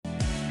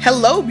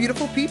Hello,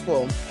 beautiful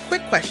people.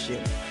 Quick question.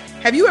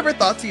 Have you ever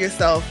thought to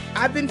yourself,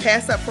 I've been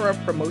passed up for a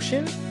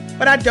promotion,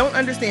 but I don't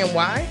understand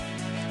why?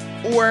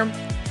 Or,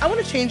 I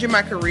want to change in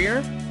my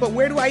career, but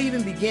where do I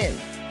even begin?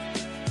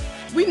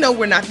 We know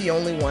we're not the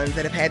only ones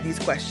that have had these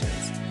questions,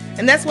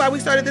 and that's why we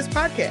started this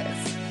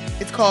podcast.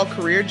 It's called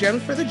Career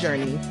Gems for the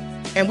Journey,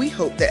 and we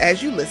hope that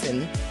as you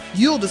listen,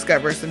 you'll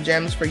discover some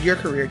gems for your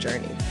career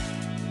journey.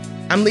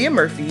 I'm Leah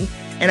Murphy,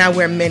 and I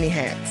wear many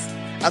hats.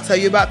 I'll tell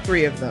you about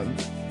 3 of them.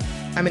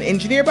 I'm an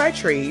engineer by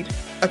trade,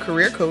 a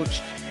career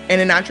coach, and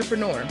an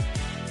entrepreneur,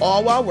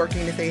 all while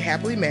working to stay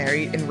happily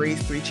married and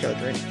raise 3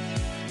 children.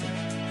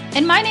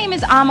 And my name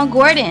is Alma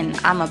Gordon.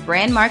 I'm a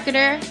brand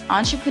marketer,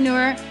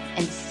 entrepreneur,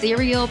 and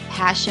serial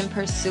passion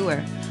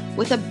pursuer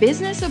with a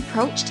business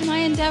approach to my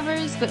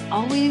endeavors, but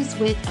always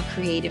with a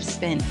creative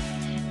spin.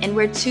 And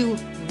we're 2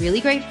 really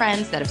great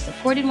friends that have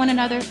supported one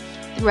another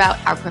throughout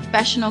our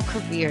professional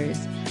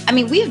careers. I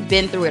mean, we've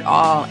been through it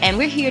all, and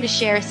we're here to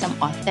share some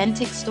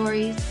authentic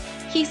stories,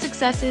 key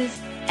successes,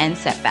 and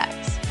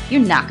setbacks.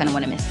 You're not going to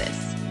want to miss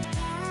this.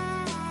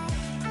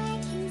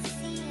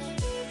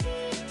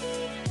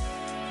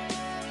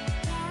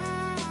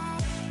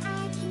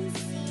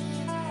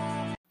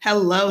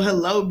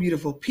 Hello,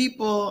 beautiful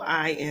people.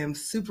 I am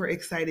super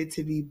excited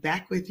to be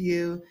back with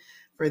you.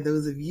 For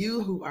those of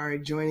you who are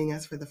joining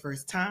us for the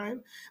first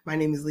time, my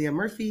name is Leah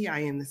Murphy. I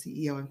am the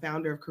CEO and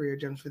founder of Career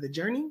Gems for the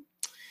Journey.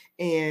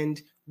 And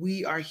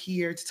we are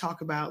here to talk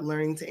about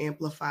learning to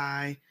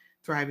amplify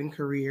thriving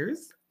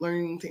careers,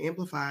 learning to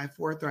amplify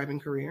for a thriving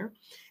career.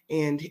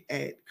 And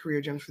at Career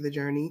Gems for the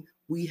Journey,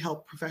 we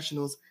help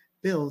professionals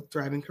build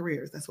thriving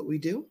careers. That's what we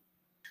do.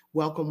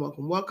 Welcome.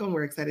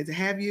 We're excited to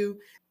have you.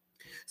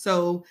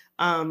 So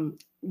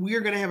we're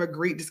going to have a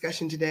great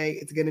discussion today.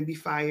 It's going to be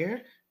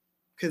fire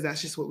because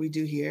that's just what we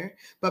do here.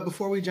 But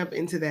before we jump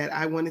into that,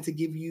 I wanted to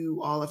give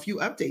you all a few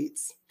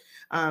updates.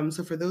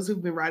 So for those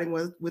who've been riding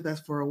with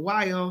us for a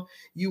while,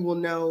 you will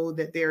know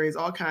that there is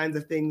all kinds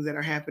of things that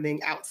are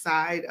happening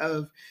outside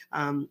of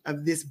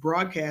this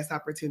broadcast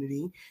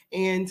opportunity.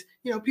 And,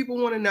 you know,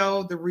 people want to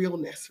know the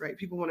realness, right?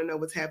 People want to know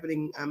what's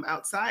happening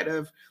outside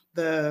of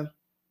the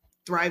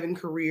thriving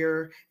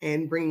career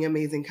and bringing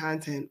amazing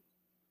content.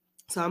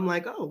 So I'm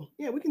like, oh,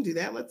 yeah, we can do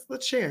that.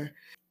 Let's share.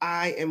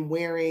 I am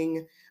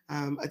wearing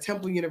a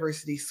Temple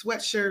University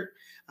sweatshirt.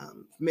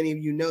 Many of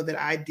you know that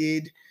I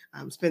did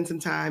spend some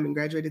time and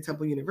graduated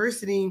Temple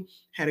University,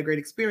 had a great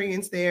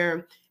experience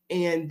there.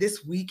 And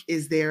this week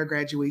is their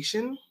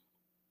graduation.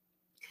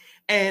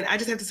 And I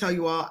just have to tell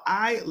you all,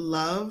 I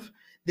love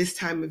this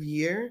time of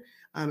year.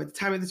 At the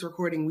time of this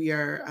recording, we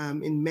are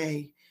in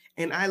May.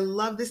 And I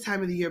love this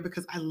time of the year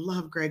because I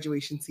love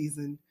graduation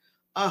season.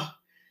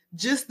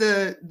 Just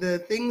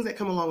the things that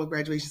come along with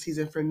graduation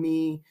season for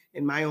me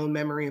in my own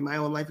memory and my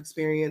own life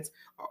experience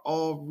are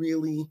all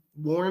really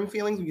warm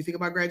feelings when you think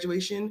about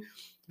graduation,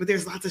 but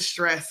there's lots of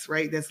stress,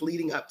 right, that's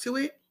leading up to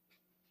it.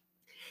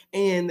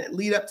 And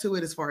lead up to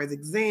it as far as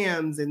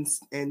exams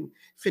and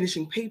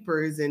finishing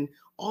papers and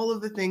all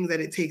of the things that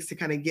it takes to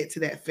kind of get to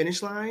that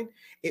finish line.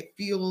 It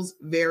feels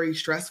very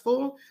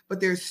stressful, but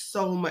there's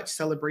so much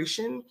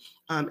celebration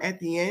at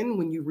the end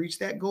when you reach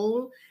that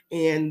goal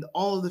and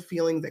all of the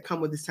feelings that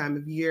come with this time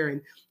of year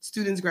and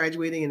students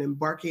graduating and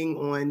embarking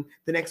on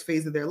the next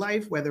phase of their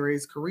life, whether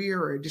it's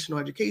career or additional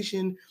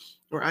education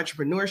or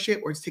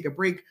entrepreneurship or to take a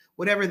break,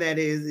 whatever that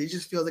is. It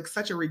just feels like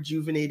such a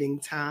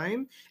rejuvenating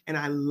time. And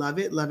I love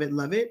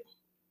it.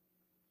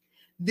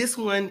 This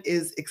one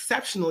is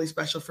exceptionally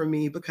special for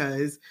me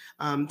because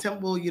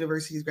Temple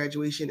University's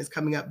graduation is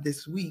coming up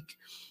this week.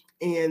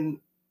 And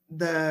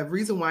the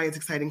reason why it's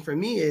exciting for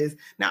me is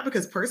not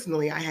because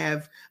personally I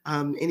have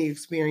any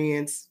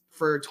experience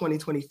for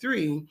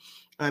 2023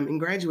 in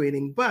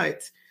graduating,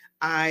 but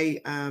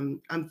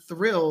I'm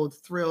thrilled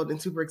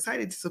and super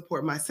excited to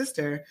support my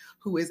sister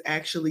who is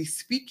actually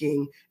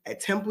speaking at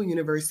Temple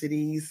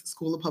University's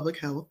School of Public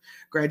Health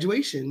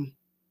graduation.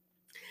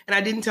 And I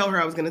didn't tell her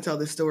I was going to tell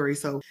this story.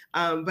 So,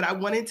 but I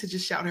wanted to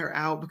just shout her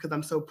out because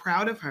I'm so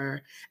proud of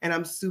her and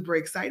I'm super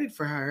excited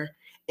for her.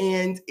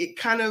 And it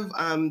kind of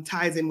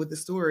ties in with the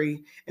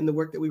story and the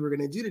work that we were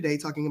going to do today,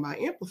 talking about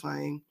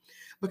amplifying,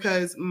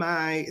 because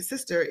my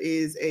sister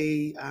is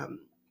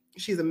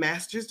she has a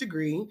master's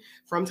degree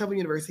from Temple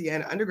University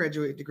and an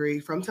undergraduate degree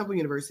from Temple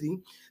University,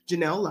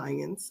 Janelle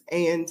Lyons.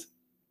 And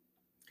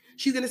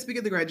she's going to speak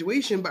at the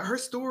graduation, but her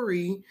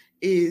story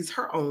is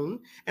her own.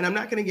 And I'm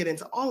not going to get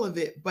into all of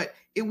it, but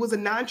it was a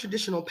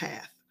non-traditional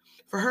path.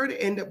 For her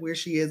to end up where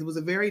she is, it was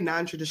a very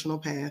non-traditional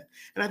path.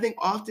 And I think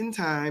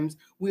oftentimes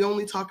we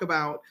only talk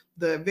about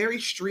the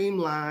very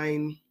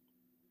streamlined,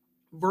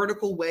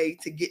 vertical way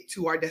to get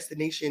to our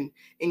destination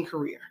in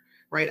career,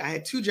 right? I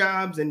had 2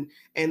 jobs and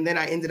then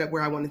I ended up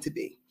where I wanted to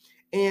be.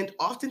 And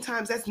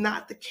oftentimes that's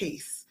not the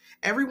case.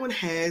 Everyone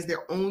has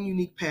their own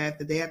unique path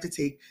that they have to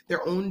take,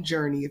 their own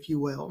journey, if you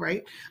will,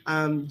 right?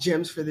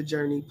 Gems for the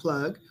Journey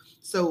plug.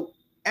 So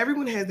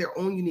everyone has their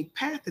own unique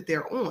path that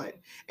they're on.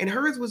 And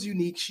hers was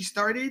unique. She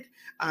started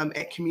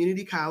at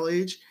community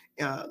college,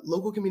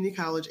 local community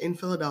college in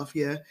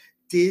Philadelphia,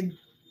 did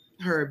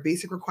her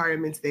basic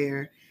requirements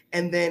there,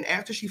 And then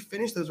after she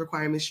finished those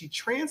requirements, she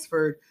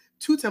transferred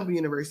to Temple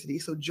University.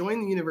 So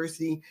joined the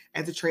university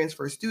as a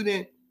transfer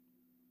student,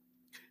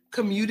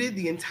 commuted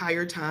the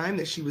entire time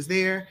that she was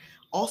there,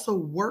 also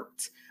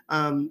worked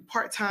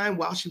part-time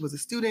while she was a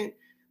student,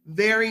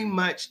 very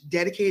much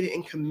dedicated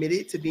and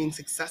committed to being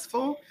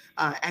successful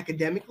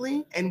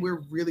academically. And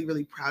we're really,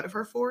 really proud of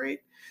her for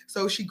it.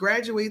 So she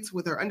graduates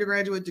with her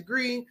undergraduate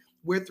degree.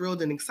 We're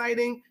thrilled and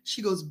exciting.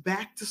 She goes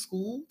back to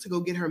school to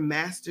go get her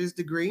master's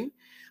degree,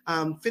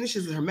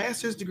 finishes her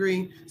master's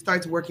degree,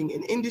 starts working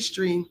in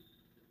industry.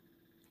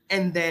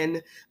 And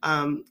then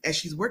as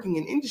she's working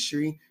in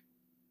industry,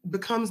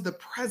 becomes the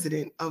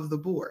president of the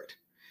board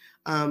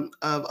of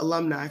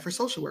alumni for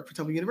social work for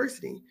Temple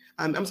University.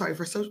 I'm sorry,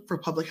 for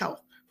public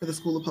health, for the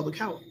School of Public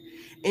Health.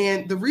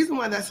 And the reason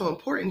why that's so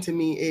important to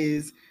me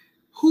is,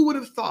 who would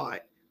have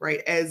thought,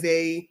 right, as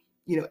a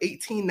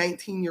 18,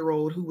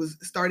 19-year-old who was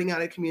starting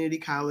out at community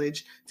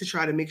college to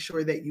try to make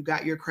sure that you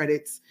got your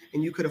credits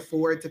and you could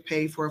afford to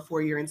pay for a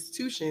 4-year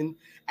institution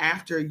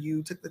after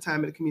you took the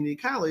time at a community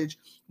college,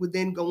 would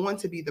then go on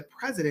to be the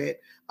president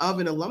of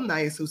an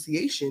alumni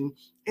association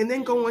and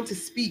then go on to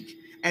speak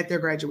at their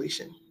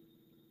graduation.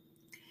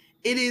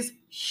 It is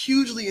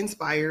hugely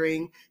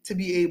inspiring to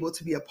be able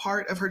to be a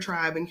part of her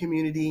tribe and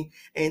community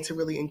and to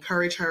really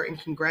encourage her and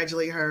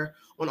congratulate her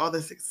on all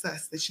the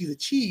success that she's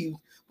achieved.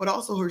 But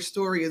also, her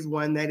story is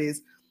one that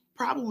is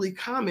probably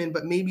common,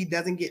 but maybe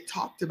doesn't get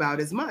talked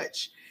about as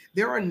much.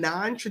 There are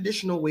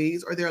non-traditional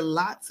ways, or there are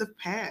lots of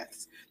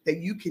paths that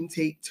you can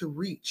take to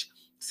reach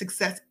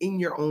success in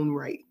your own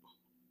right.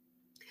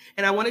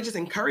 And I want to just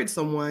encourage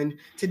someone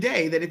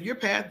today that if your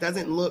path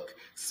doesn't look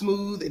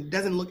smooth, it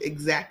doesn't look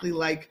exactly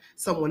like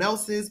someone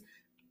else's,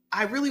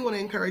 I really want to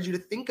encourage you to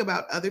think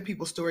about other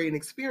people's story and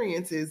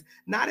experiences,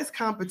 not as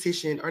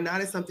competition or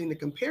not as something to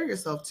compare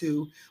yourself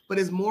to, but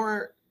as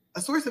more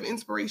a source of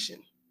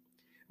inspiration,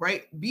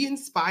 right? Be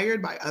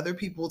inspired by other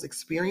people's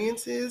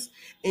experiences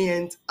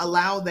and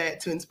allow that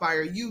to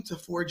inspire you to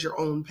forge your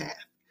own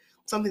path.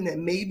 Something that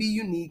may be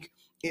unique.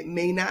 It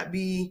may not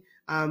be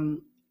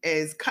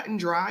as cut and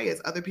dry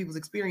as other people's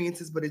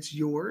experiences, but it's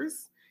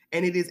yours,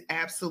 and it is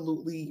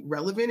absolutely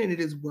relevant, and it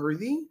is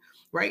worthy,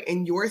 right?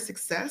 And your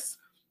success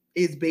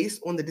is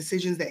based on the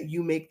decisions that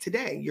you make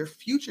today. Your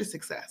future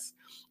success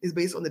is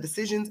based on the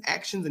decisions,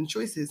 actions, and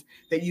choices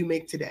that you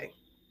make today.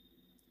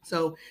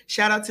 So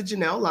shout out to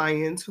Janelle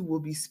Lyons, who will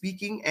be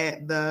speaking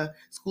at the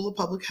School of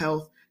Public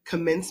Health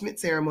commencement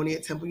ceremony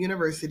at Temple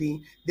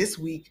University this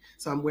week.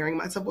 So I'm wearing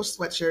my Temple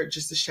sweatshirt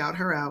just to shout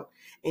her out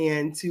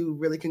and to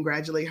really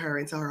congratulate her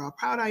and tell her how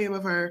proud I am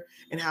of her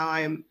and how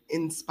I am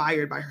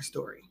inspired by her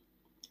story.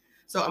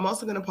 So I'm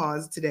also going to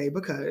pause today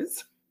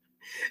because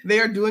they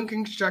are doing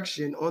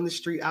construction on the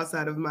street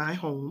outside of my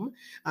home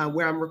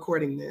where I'm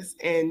recording this.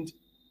 And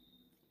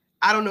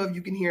I don't know if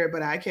you can hear it,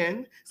 but I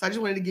can. So I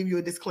just wanted to give you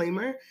a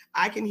disclaimer.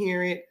 I can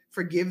hear it.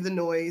 Forgive the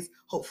noise.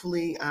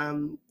 Hopefully,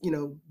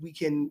 we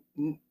can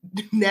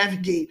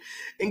navigate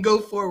and go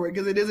forward,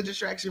 because it is a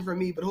distraction for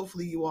me, but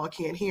hopefully you all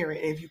can't hear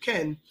it. And if you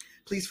can,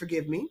 please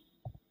forgive me.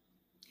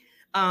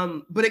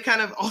 But it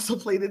kind of also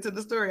played into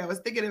the story. I was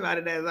thinking about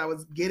it as I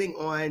was getting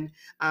on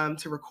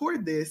to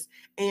record this,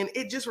 and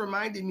it just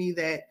reminded me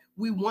that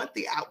we want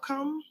the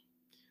outcome.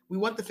 We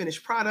want the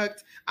finished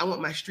product. I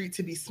want my street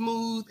to be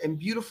smooth and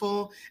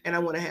beautiful, and I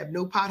want to have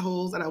no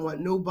potholes, and I want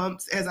no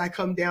bumps as I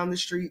come down the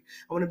street.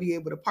 I want to be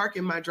able to park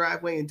in my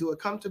driveway and do it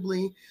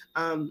comfortably.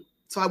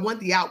 So I want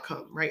the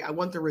outcome, right? I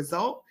want the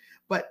result,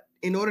 but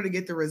in order to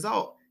get the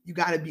result, you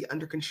got to be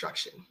under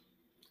construction.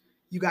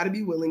 You got to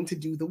be willing to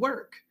do the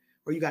work,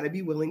 or you got to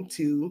be willing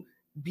to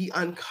be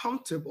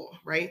uncomfortable,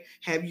 right?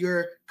 Have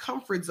your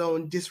comfort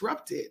zone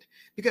disrupted.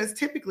 Because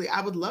typically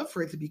I would love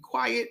for it to be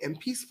quiet and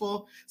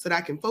peaceful so that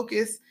I can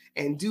focus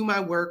and do my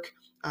work.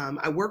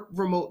 I work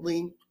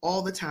remotely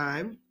all the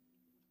time.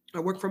 I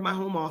work from my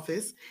home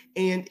office.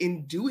 And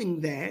in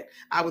doing that,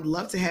 I would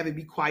love to have it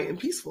be quiet and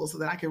peaceful so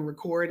that I can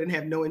record and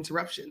have no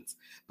interruptions.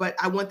 But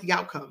I want the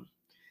outcome.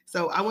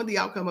 So I want the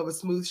outcome of a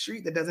smooth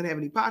street that doesn't have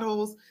any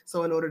potholes.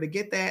 So in order to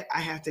get that,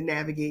 I have to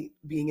navigate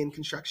being in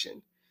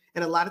construction.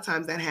 And a lot of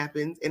times that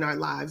happens in our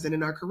lives and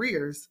in our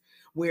careers,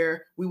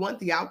 where we want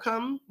the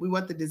outcome, we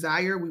want the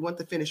desire, we want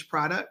the finished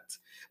product,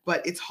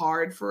 but it's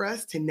hard for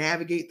us to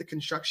navigate the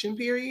construction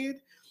period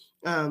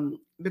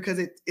because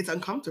it's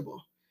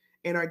uncomfortable.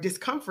 And our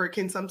discomfort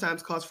can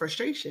sometimes cause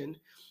frustration.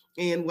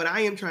 And what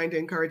I am trying to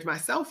encourage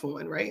myself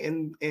on, right,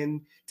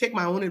 and take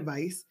my own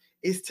advice,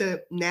 is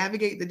to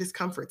navigate the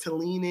discomfort, to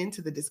lean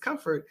into the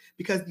discomfort,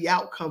 because the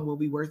outcome will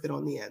be worth it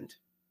on the end.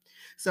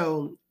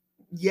 So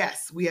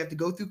yes, we have to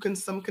go through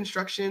some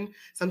construction.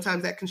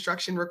 Sometimes that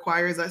construction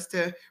requires us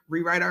to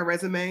rewrite our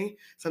resume.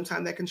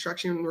 Sometimes that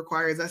construction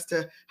requires us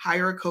to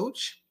hire a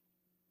coach.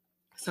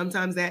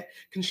 Sometimes that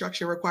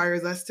construction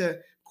requires us to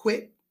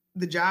quit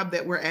the job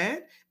that we're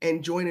at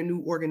and join a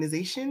new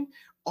organization.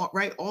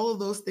 Right? All of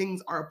those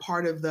things are a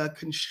part of the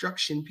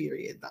construction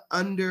period, the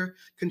under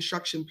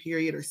construction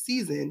period or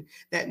season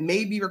that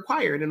may be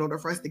required in order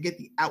for us to get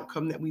the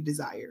outcome that we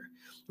desire.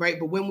 Right?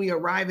 But when we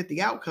arrive at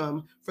the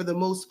outcome, for the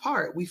most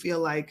part, we feel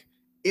like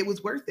it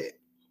was worth it.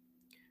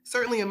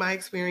 Certainly in my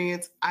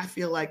experience, I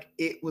feel like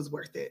it was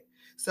worth it.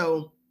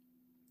 So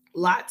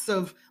lots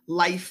of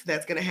life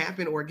that's going to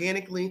happen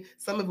organically.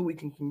 Some of it we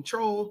can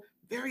control.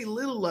 Very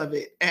little of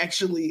it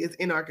actually is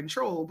in our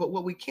control. But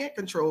what we can't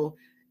control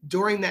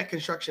during that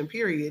construction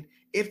period,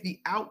 if the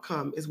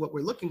outcome is what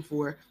we're looking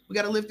for, we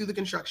got to live through the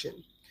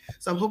construction.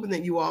 So I'm hoping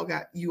that you all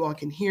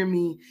can hear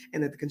me,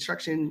 and that the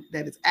construction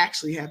that is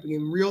actually happening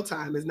in real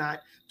time is not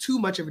too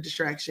much of a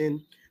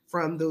distraction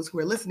from those who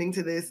are listening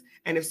to this.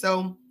 And if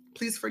so,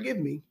 please forgive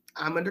me.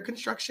 I'm under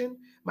construction.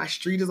 My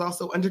street is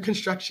also under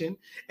construction,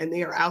 and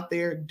they are out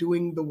there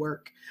doing the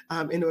work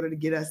in order to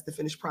get us the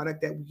finished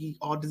product that we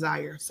all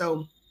desire.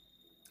 So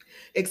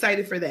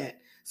excited for that.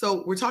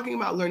 So we're talking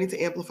about learning to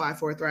amplify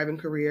for a thriving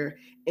career,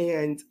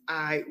 and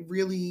I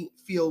really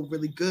feel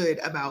really good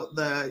about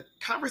the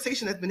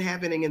conversation that's been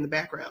happening in the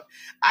background.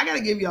 I got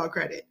to give y'all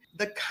credit.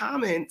 The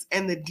comments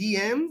and the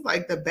DMs,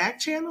 like the back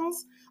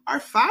channels, are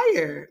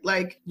fire.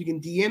 Like, you can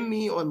DM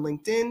me on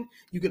LinkedIn.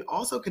 You can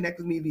also connect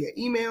with me via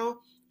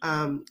email.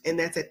 And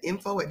that's at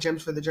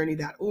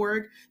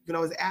info@gemsforthejourney.org. You can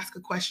always ask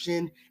a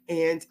question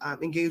and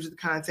engage with the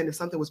content. If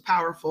something was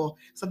powerful,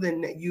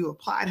 something that you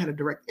applied had a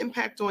direct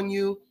impact on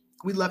you,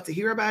 we'd love to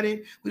hear about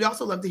it. We'd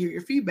also love to hear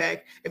your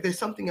feedback. If there's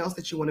something else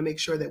that you want to make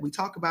sure that we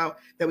talk about,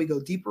 that we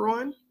go deeper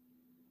on.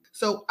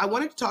 So I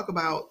wanted to talk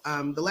about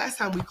the last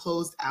time we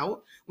closed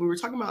out, when we were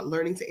talking about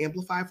learning to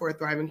amplify for a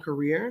thriving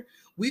career.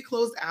 We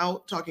closed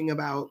out talking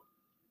about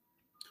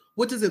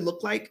what does it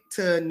look like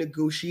to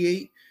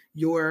negotiate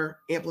your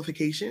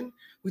amplification.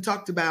 We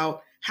talked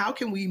about how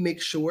can we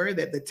make sure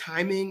that the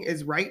timing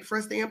is right for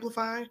us to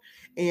amplify,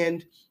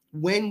 and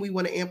when we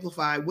want to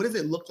amplify, what does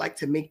it look like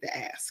to make the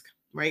ask,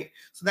 right?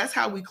 So that's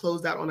how we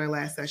closed out on our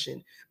last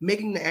session.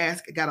 Making the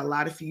ask got a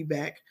lot of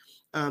feedback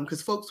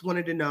because folks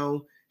wanted to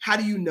know, how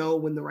do you know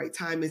when the right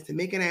time is to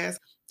make an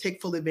ask?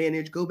 Take full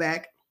advantage, go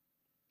back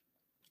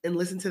and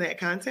listen to that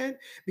content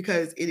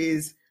because it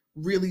is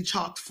really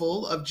chock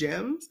full of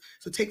gems.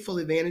 So take full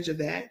advantage of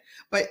that.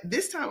 But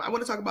this time I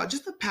want to talk about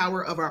just the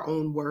power of our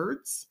own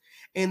words.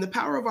 And the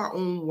power of our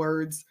own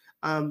words,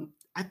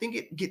 I think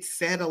it gets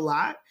said a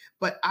lot,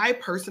 but I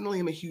personally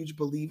am a huge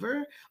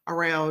believer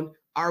around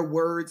our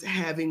words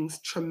having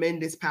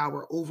tremendous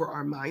power over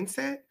our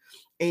mindset,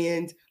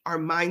 and our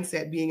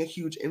mindset being a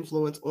huge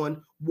influence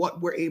on what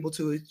we're able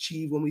to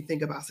achieve when we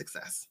think about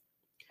success.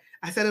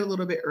 I said it a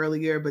little bit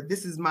earlier, but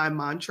this is my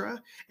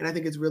mantra, and I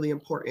think it's really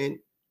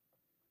important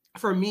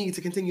for me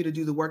to continue to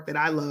do the work that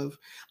I love.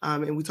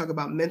 And we talk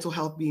about mental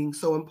health being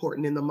so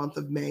important in the month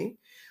of May.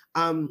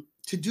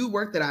 To do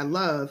work that I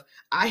love,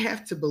 I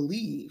have to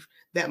believe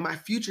that my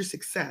future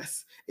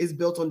success is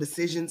built on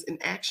decisions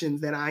and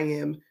actions that I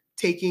am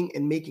taking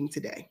and making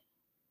today.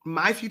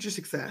 My future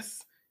success,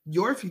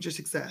 your future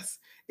success,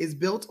 is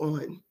built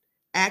on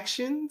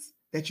actions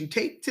that you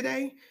take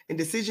today and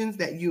decisions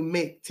that you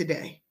make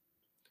today.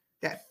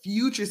 That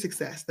future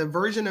success, the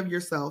version of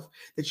yourself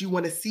that you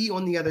want to see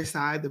on the other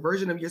side, the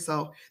version of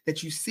yourself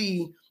that you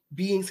see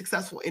being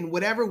successful in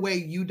whatever way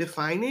you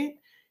define it,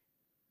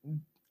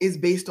 is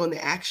based on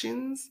the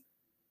actions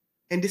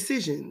and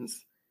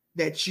decisions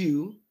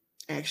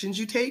actions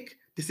you take,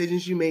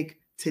 decisions you make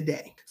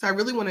today. So I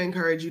really want to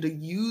encourage you to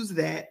use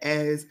that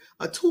as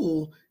a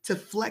tool to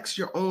flex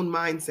your own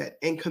mindset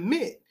and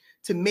commit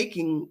to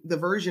making the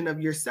version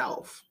of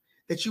yourself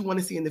that you want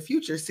to see in the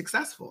future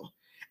successful.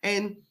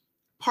 And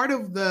part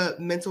of the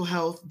mental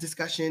health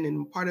discussion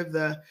and part of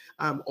the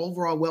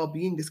overall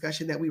well-being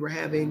discussion that we were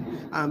having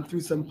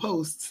through some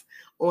posts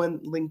on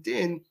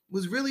LinkedIn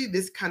was really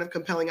this kind of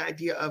compelling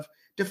idea of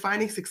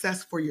defining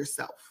success for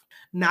yourself,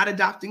 not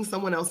adopting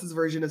someone else's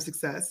version of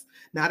success,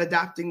 not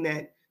adopting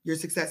that your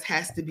success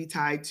has to be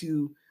tied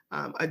to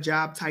a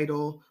job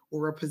title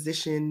or a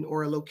position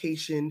or a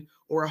location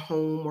or a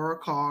home or a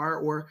car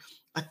or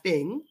a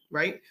thing,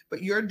 right?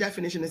 But your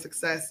definition of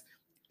success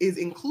is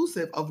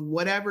inclusive of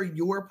whatever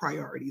your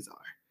priorities are.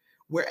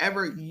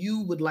 Wherever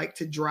you would like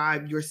to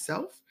drive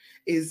yourself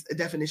is a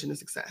definition of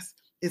success.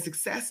 If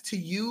success to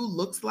you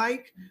looks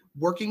like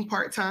working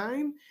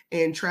part-time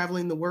and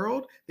traveling the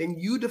world, then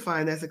you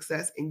define that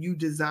success and you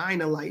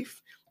design a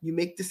life, you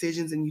make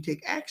decisions and you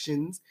take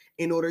actions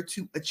in order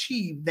to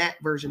achieve that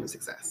version of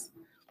success.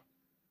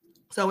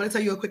 So I want to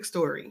tell you a quick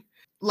story.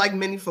 Like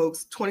many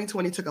folks,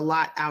 2020 took a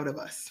lot out of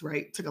us,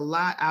 right? Took a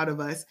lot out of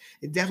us.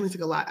 It definitely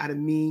took a lot out of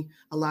me,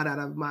 a lot out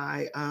of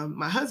my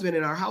husband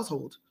and our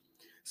household.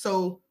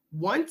 So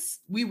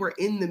once we were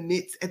in the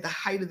midst at the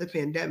height of the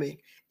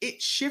pandemic,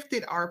 it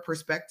shifted our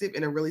perspective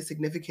in a really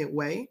significant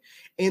way.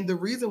 And the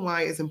reason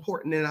why it's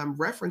important that I'm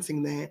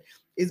referencing that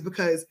is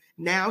because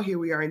now here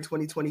we are in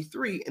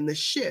 2023, and the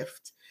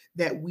shift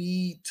that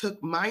we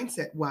took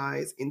mindset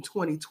wise in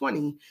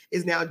 2020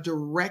 is now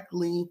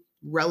directly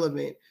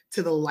relevant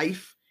to the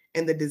life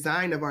and the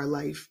design of our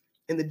life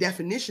and the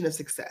definition of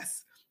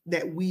success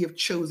that we have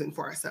chosen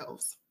for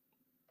ourselves.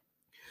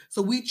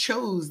 So we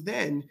chose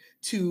then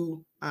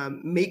to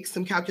make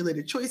some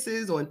calculated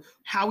choices on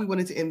how we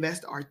wanted to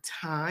invest our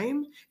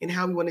time and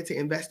how we wanted to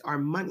invest our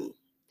money.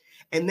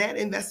 And that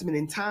investment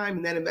in time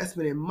and that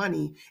investment in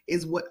money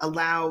is what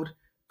allowed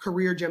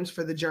Career Gems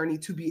for the Journey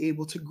to be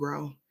able to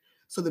grow.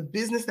 So the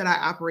business that I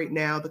operate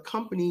now, the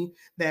company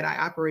that I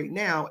operate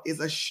now,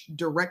 is a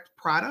direct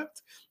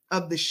product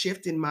of the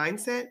shift in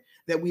mindset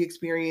that we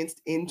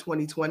experienced in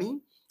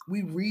 2020.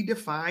 We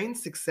redefined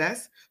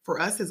success for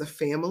us as a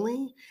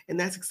family, and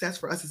that success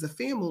for us as a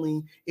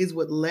family is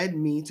what led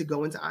me to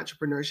go into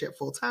entrepreneurship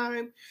full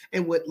time,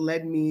 and what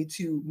led me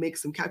to make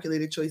some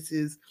calculated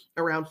choices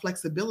around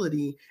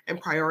flexibility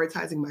and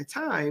prioritizing my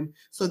time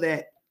so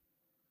that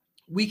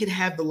we could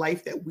have the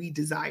life that we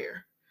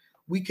desire.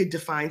 We could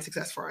define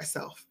success for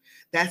ourselves.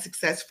 That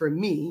success for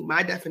me,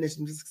 my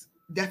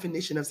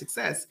definition of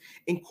success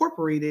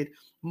incorporated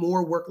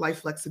more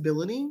work-life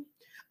flexibility,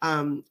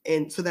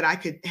 and so that I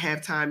could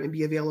have time and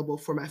be available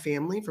for my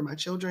family, for my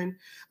children,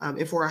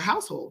 and for our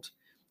household.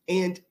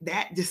 And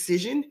that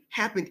decision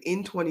happened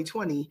in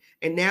 2020.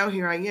 And now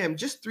here I am,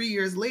 just 3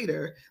 years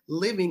later,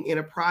 living in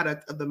a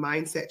product of the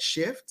mindset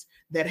shift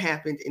that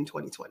happened in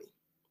 2020.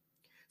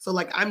 So,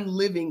 like, I'm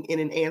living in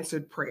an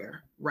answered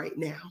prayer right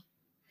now.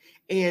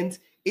 And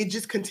it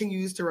just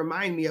continues to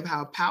remind me of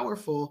how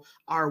powerful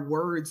our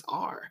words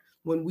are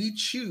when we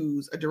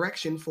choose a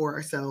direction for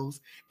ourselves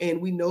and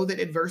we know that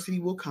adversity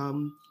will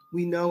come.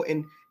 We know,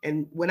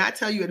 and when I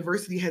tell you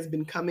adversity has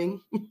been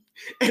coming,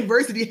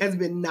 adversity has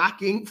been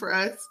knocking for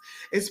us,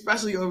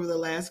 especially over the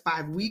last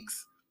 5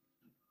 weeks.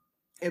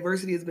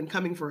 Adversity has been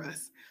coming for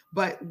us,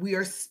 but we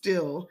are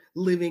still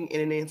living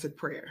in an answered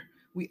prayer.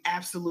 We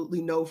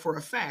absolutely know for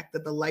a fact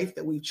that the life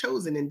that we've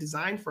chosen and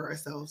designed for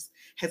ourselves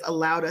has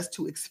allowed us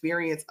to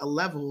experience a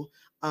level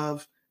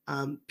of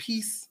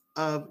peace,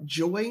 of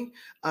joy,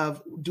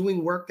 of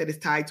doing work that is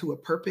tied to a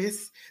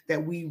purpose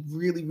that we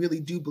really,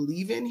 really do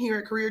believe in here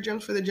at Career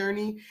Gems for the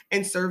Journey,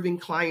 and serving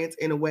clients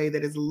in a way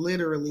that has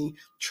literally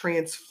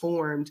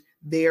transformed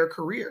their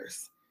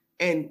careers.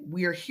 And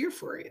we are here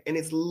for it. And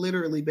it's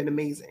literally been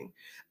amazing.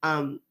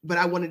 But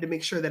I wanted to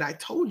make sure that I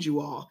told you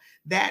all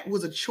that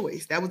was a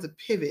choice. That was a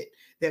pivot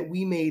that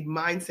we made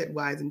mindset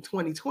wise in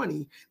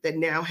 2020 that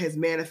now has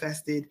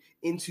manifested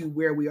into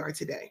where we are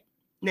today.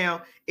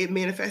 Now, it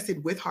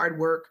manifested with hard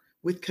work,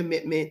 with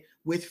commitment,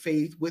 with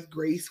faith, with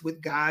grace,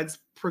 with God's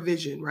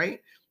provision,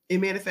 right? It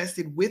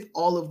manifested with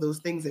all of those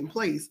things in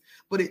place,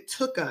 but it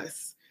took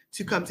us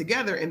to come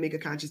together and make a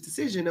conscious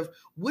decision of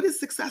what does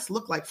success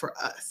look like for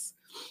us?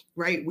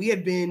 Right? We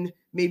had been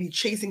maybe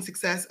chasing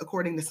success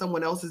according to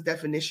someone else's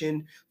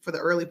definition for the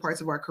early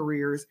parts of our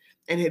careers,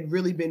 and had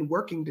really been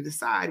working to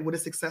decide what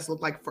does success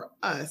look like for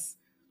us,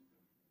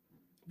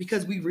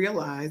 because we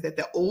realized that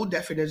the old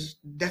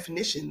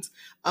definitions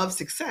of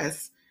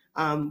success,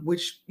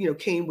 which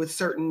came with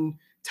certain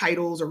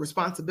titles or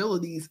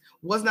responsibilities,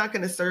 was not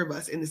going to serve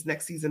us in this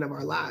next season of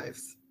our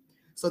lives.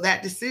 So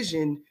that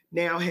decision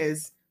now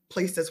has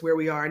placed us where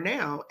we are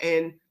now,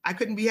 and I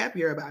couldn't be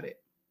happier about it.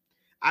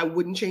 I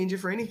wouldn't change it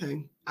for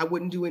anything. I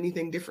wouldn't do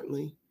anything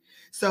differently.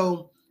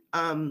 So,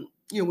 when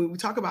we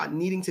talk about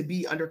needing to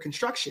be under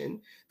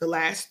construction, the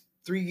last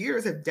 3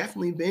 years have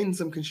definitely been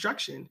some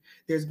construction.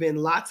 There's been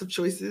lots of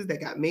choices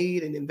that got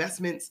made and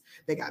investments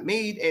that got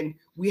made, and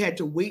we had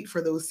to wait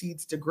for those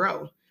seeds to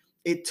grow.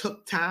 It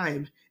took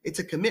time. It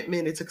took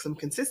commitment. It took some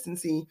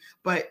consistency,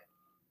 but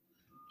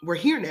we're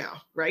here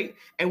now, right?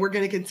 And we're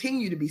going to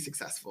continue to be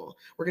successful.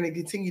 We're going to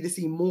continue to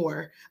see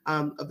more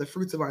of the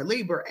fruits of our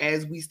labor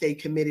as we stay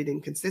committed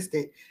and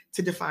consistent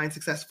to define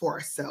success for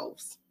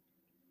ourselves.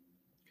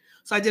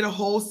 So I did a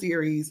whole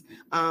series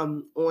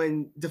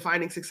on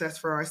defining success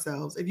for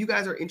ourselves. If you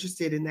guys are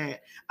interested in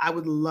that, I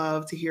would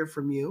love to hear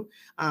from you.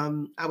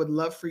 I would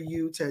love for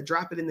you to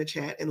drop it in the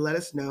chat and let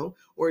us know,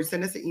 or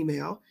send us an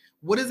email.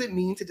 What does it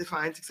mean to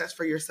define success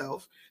for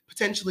yourself?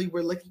 Potentially,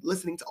 we're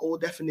listening to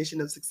old definition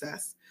of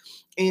success.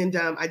 And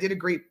I did a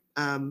great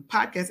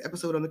podcast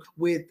episode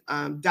with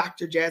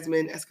Dr.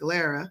 Jasmine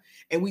Escalera,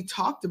 and we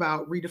talked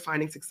about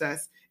redefining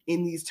success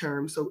in these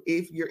terms. So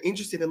if you're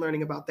interested in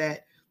learning about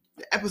that,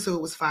 the episode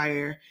was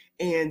fire,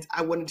 and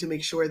I wanted to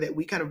make sure that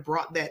we kind of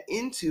brought that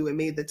into and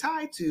made the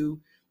tie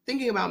to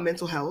thinking about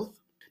mental health,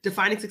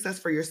 defining success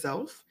for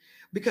yourself.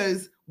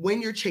 Because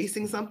when you're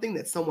chasing something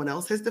that someone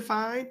else has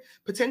defined,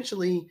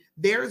 potentially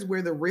there's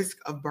where the risk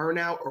of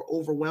burnout or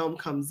overwhelm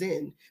comes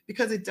in,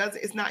 because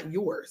it's not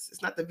yours.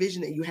 It's not the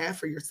vision that you have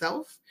for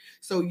yourself.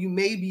 So you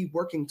may be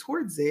working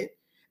towards it,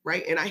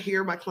 right? And I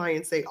hear my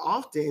clients say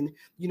often,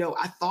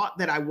 I thought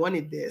that I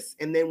wanted this,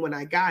 and then when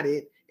I got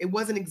it, it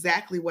wasn't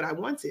exactly what I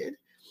wanted.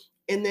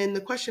 And then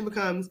the question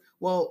becomes,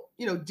 well,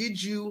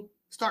 did you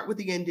start with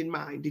the end in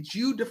mind? Did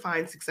you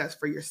define success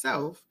for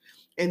yourself?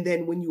 And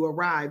then when you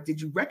arrived, did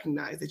you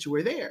recognize that you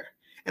were there?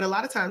 And a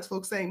lot of times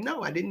folks saying,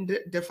 no, I didn't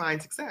define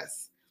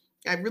success.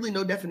 I have really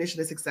no definition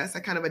of success.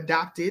 I kind of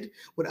adopted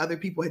what other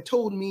people had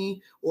told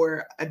me,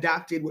 or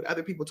adopted what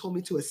other people told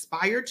me to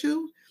aspire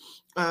to.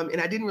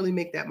 And I didn't really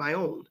make that my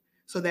own.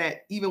 So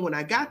that even when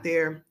I got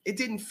there, it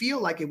didn't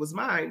feel like it was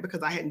mine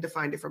because I hadn't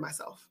defined it for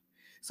myself.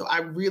 So I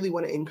really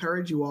want to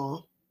encourage you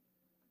all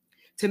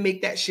to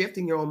make that shift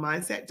in your own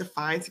mindset,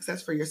 define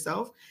success for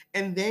yourself,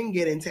 and then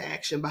get into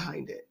action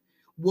behind it.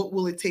 What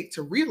will it take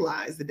to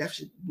realize the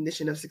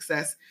definition of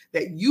success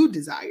that you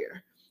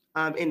desire?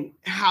 And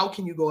how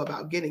can you go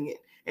about getting it?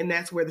 And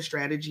that's where the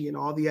strategy and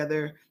all the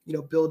other,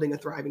 building a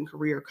thriving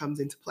career comes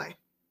into play.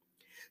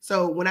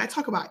 So when I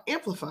talk about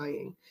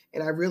amplifying,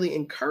 and I really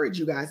encourage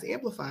you guys to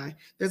amplify,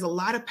 there's a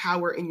lot of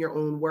power in your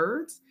own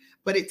words,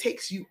 but it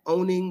takes you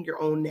owning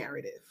your own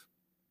narrative.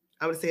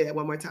 I'm going to say that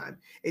one more time.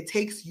 It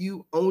takes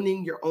you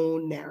owning your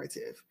own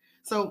narrative.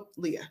 So,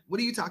 Leah, what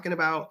are you talking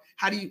about?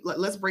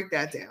 Let's break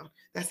that down.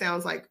 That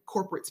sounds like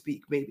corporate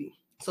speak, maybe.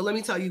 So let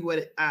me tell you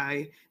what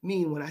I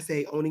mean when I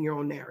say owning your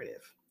own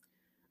narrative.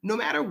 No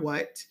matter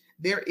what,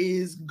 there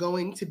is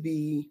going to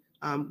be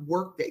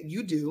work that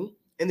you do,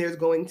 and there's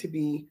going to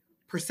be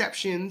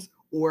perceptions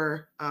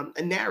or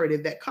a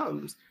narrative that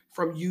comes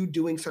from you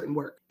doing certain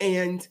work.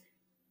 And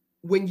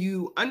when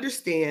you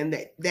understand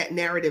that that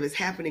narrative is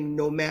happening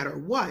no matter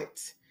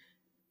what,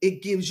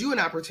 it gives you an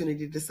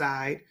opportunity to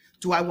decide,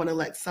 do I want to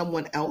let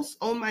someone else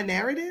own my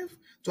narrative?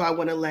 Do I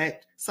want to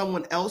let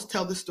someone else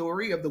tell the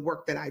story of the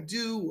work that I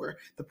do, or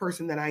the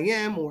person that I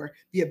am, or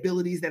the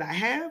abilities that I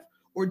have?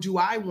 Or do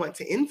I want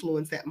to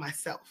influence that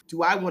myself?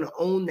 Do I want to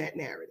own that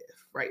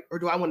narrative, right? Or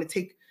do I want to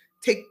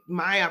take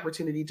my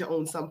opportunity to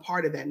own some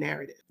part of that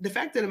narrative? The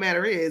fact of the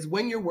matter is,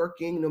 when you're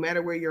working, no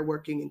matter where you're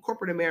working, in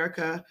corporate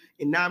America,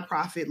 in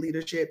nonprofit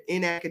leadership,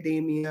 in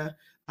academia,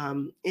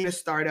 in a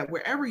startup,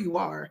 wherever you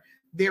are,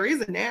 there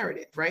is a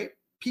narrative, right?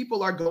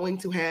 People are going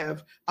to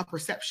have a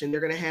perception.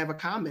 They're going to have a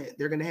comment.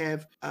 They're going to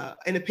have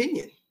an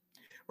opinion,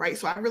 right?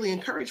 So I really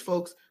encourage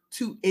folks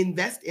to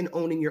invest in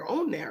owning your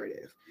own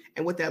narrative.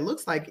 And what that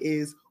looks like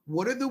is,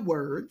 what are the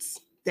words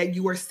that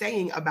you are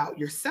saying about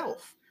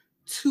yourself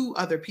to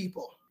other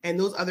people? And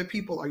those other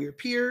people are your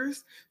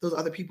peers. Those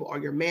other people are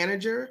your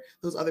manager.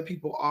 Those other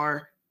people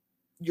are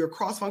your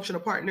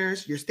cross-functional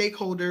partners, your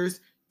stakeholders,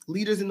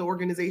 leaders in the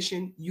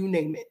organization, you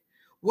name it.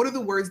 What are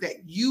the words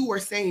that you are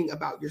saying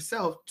about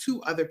yourself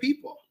to other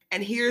people?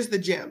 And here's the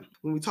gem.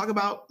 When we talk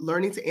about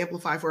learning to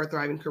amplify for a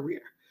thriving career,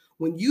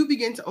 when you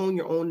begin to own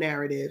your own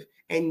narrative,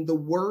 and the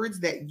words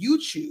that you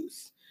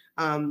choose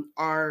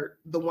are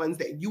the ones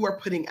that you are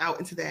putting out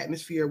into the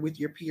atmosphere with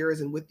your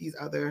peers and with these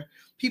other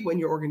people in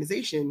your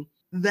organization,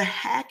 the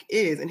hack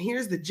is, and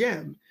here's the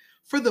gem,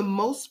 for the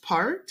most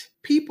part,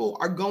 people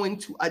are going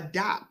to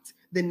adopt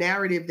the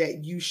narrative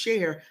that you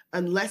share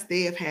unless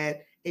they have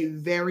had a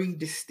very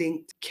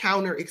distinct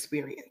counter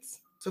experience.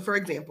 So for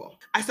example,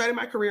 I started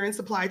my career in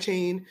supply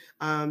chain,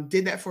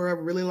 did that for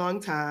a really long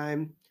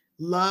time,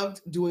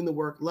 loved doing the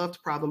work,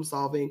 loved problem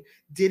solving,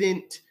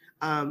 didn't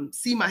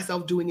see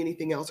myself doing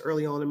anything else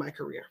early on in my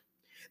career.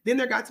 Then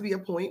there got to be a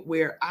point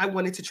where I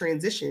wanted to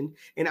transition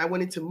and I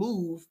wanted to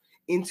move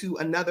into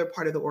another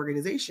part of the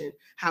organization.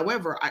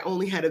 However, I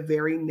only had a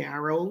very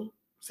narrow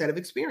set of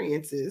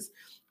experiences,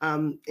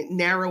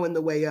 narrow in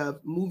the way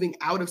of moving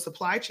out of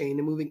supply chain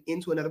and moving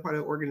into another part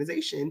of the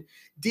organization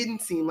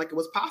didn't seem like it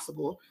was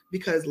possible,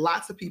 because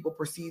lots of people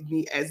perceived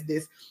me as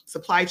this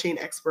supply chain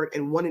expert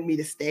and wanted me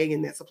to stay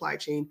in that supply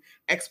chain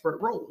expert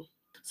role.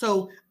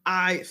 So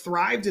I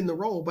thrived in the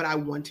role, but I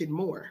wanted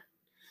more.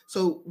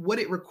 So what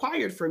it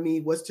required for me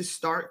was to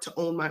start to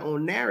own my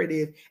own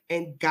narrative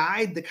and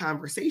guide the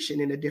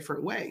conversation in a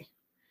different way.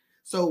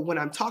 So when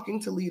I'm talking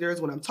to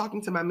leaders, when I'm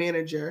talking to my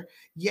manager,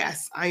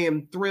 yes, I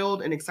am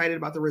thrilled and excited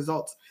about the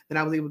results that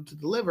I was able to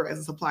deliver as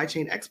a supply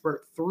chain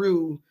expert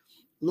through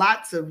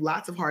lots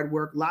of hard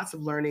work, lots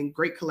of learning,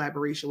 great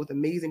collaboration with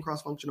amazing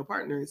cross-functional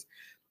partners.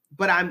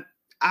 But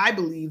I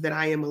believe that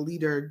I am a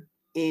leader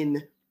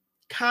in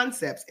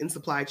concepts in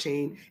supply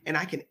chain, and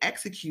I can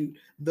execute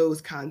those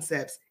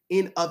concepts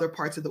in other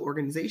parts of the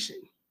organization.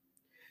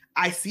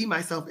 I see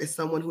myself as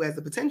someone who has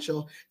the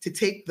potential to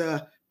take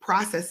the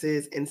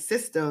processes and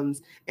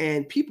systems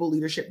and people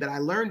leadership that I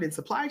learned in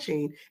supply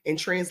chain and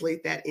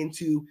translate that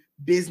into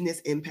business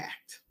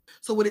impact.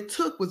 So what it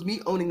took was me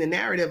owning the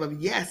narrative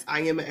of, yes,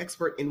 I am an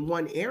expert in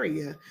one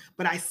area,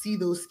 but I see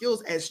those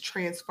skills as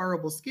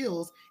transferable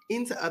skills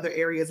into other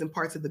areas and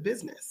parts of the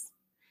business.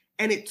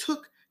 And it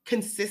took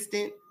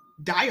consistent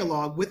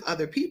dialogue with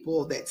other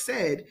people that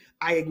said,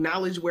 I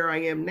acknowledge where I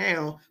am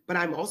now, but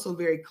I'm also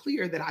very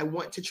clear that I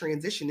want to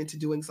transition into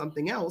doing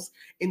something else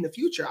in the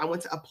future. I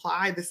want to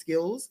apply the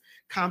skills,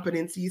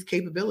 competencies,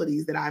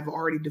 capabilities that I've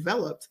already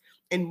developed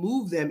and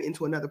move them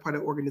into another part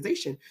of the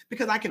organization,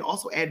 because I can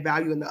also add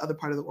value in the other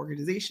part of the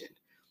organization.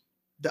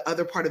 The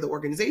other part of the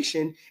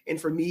organization, and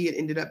for me, it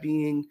ended up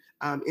being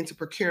into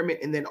procurement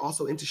and then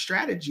also into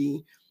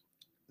strategy.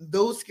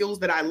 Those skills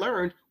that I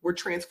learned were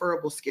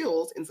transferable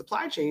skills in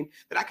supply chain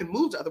that I could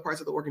move to other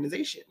parts of the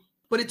organization.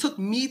 But it took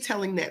me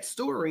telling that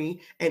story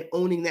and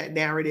owning that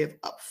narrative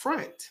up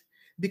front,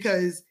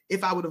 because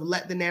if I would have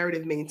let the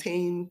narrative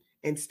maintain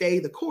and stay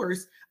the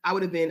course, I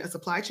would have been a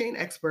supply chain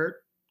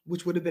expert,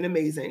 which would have been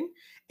amazing.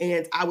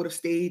 And I would have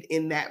stayed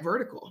in that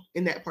vertical,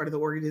 in that part of the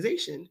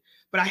organization.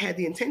 But I had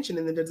the intention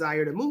and the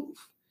desire to move.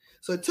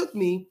 So it took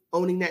me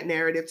owning that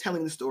narrative,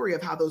 telling the story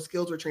of how those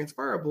skills were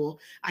transferable.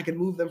 I could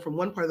move them from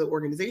one part of the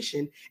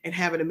organization and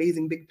have an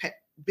amazing big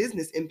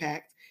business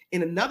impact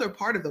in another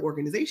part of the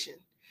organization.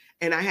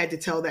 And I had to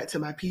tell that to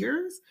my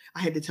peers.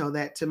 I had to tell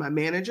that to my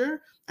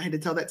manager. I had to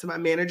tell that to my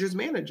manager's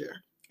manager.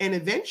 And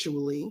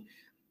eventually,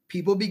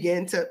 people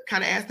began to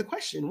kind of ask the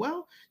question,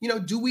 well,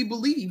 do we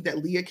believe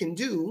that Leah can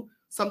do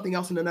something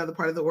else in another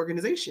part of the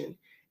organization?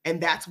 And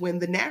that's when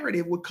the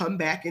narrative would come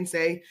back and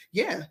say,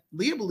 yeah,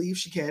 Leah believes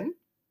she can.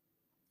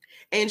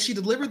 And she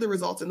delivered the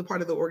results in the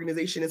part of the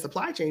organization in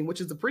supply chain, which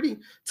is a pretty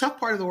tough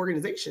part of the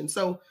organization.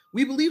 So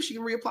we believe she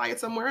can reapply it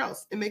somewhere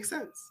else. It makes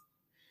sense.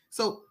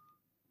 So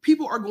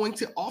people are going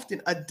to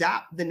often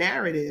adopt the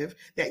narrative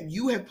that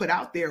you have put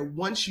out there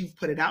once you've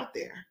put it out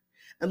there,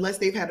 unless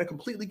they've had a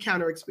completely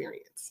counter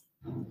experience.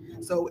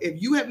 So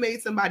if you have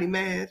made somebody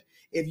mad,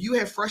 if you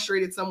have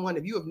frustrated someone,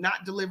 if you have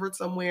not delivered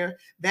somewhere,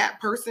 that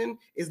person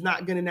is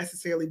not going to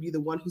necessarily be the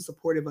one who's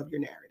supportive of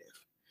your narrative.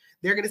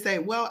 They're going to say,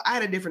 well, I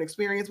had a different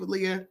experience with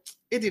Leah.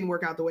 It didn't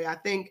work out the way I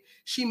think.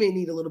 She may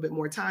need a little bit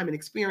more time and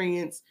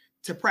experience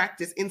to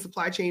practice in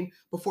supply chain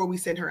before we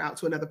send her out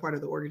to another part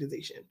of the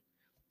organization.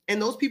 And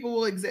those people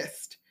will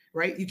exist,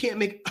 right? You can't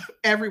make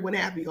everyone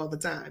happy all the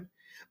time.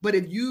 But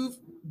if you've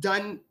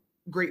done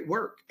great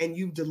work and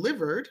you've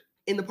delivered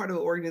in the part of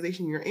the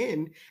organization you're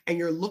in, and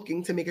you're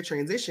looking to make a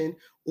transition,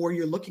 or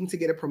you're looking to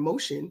get a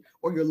promotion,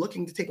 or you're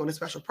looking to take on a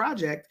special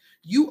project,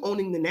 you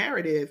owning the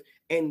narrative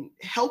and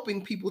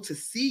helping people to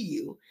see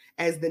you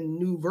as the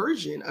new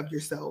version of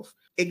yourself,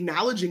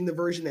 acknowledging the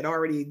version that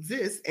already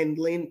exists and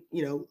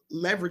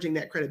leveraging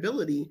that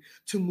credibility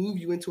to move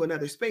you into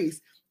another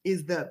space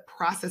is the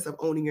process of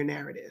owning your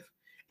narrative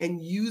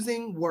and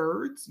using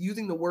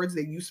the words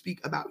that you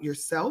speak about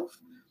yourself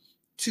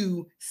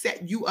to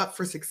set you up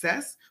for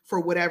success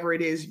for whatever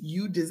it is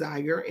you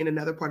desire in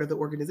another part of the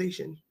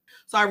organization.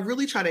 So I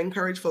really try to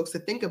encourage folks to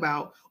think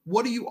about,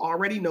 what are you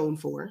already known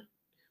for?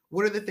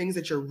 What are the things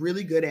that you're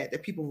really good at,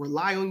 that people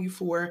rely on you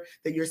for,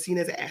 that you're seen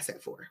as an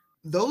asset for?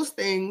 Those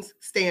things,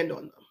 stand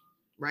on them,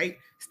 right?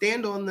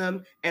 Stand on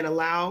them and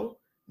allow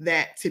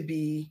that to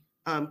be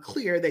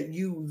clear that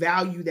you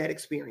value that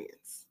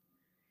experience.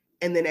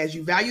 And then as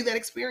you value that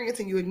experience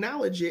and you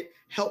acknowledge it,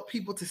 help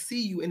people to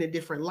see you in a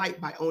different light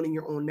by owning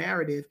your own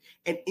narrative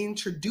and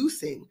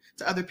introducing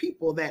to other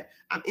people that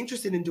I'm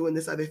interested in doing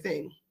this other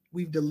thing.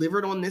 We've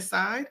delivered on this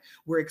side.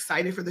 We're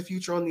excited for the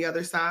future on the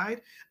other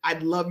side.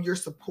 I'd love your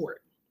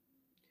support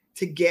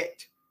to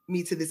get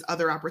me to this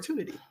other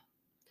opportunity.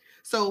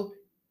 So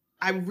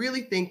I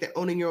really think that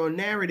owning your own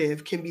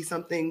narrative can be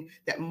something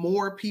that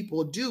more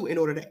people do in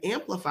order to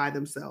amplify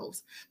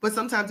themselves. But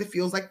sometimes it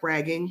feels like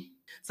bragging.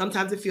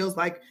 Sometimes it feels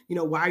like,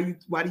 why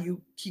do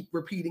you keep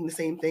repeating the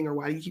same thing, or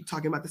why do you keep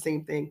talking about the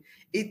same thing?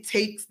 It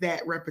takes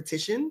that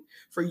repetition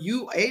for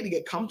you, to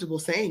get comfortable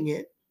saying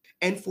it,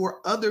 and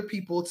for other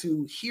people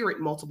to hear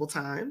it multiple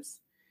times.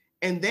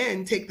 And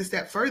then take the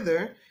step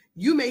further,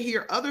 you may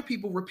hear other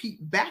people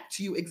repeat back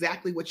to you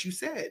exactly what you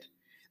said.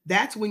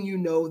 That's when you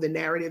know the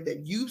narrative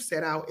that you've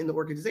set out in the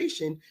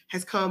organization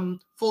has come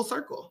full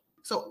circle.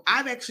 So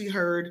I've actually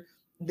heard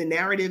the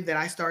narrative that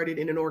I started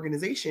in an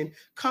organization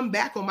come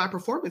back on my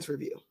performance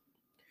review.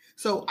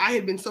 So I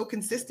had been so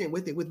consistent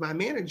with it with my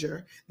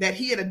manager that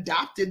he had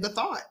adopted the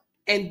thought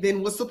and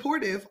then was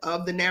supportive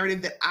of the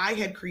narrative that I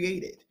had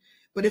created.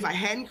 But if I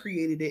hadn't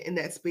created it and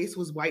that space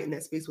was white and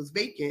that space was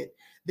vacant,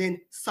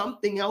 then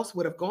something else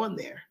would have gone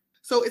there.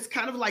 So it's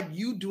kind of like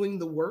you doing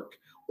the work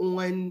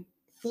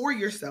for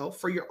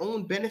yourself, for your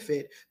own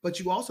benefit,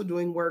 but you also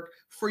doing work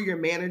for your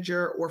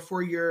manager or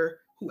for your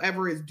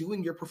whoever is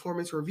doing your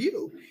performance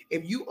review.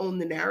 If you own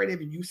the narrative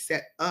and you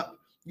set up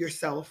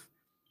yourself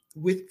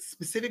with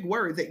specific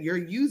words that you're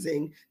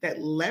using that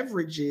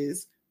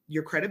leverages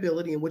your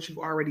credibility and what you've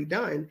already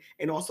done,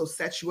 and also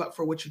sets you up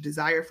for what you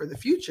desire for the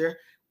future,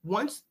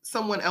 once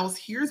someone else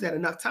hears that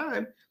enough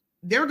time,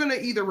 they're going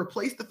to either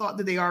replace the thought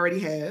that they already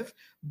have,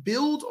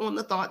 build on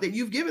the thought that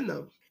you've given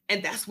them.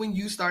 And that's when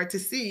you start to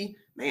see,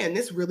 man,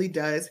 this really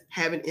does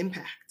have an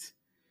impact.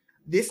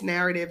 This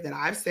narrative that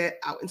I've set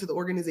out into the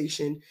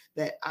organization,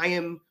 that I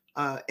am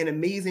an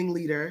amazing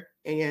leader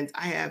and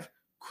I have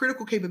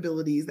critical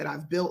capabilities that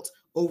I've built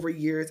over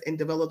years and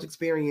developed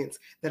experience,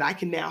 that I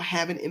can now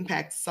have an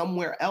impact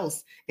somewhere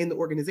else in the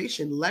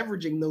organization,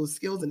 leveraging those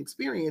skills and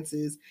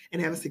experiences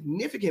and have a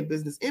significant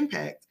business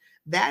impact.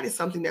 That is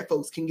something that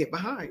folks can get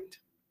behind.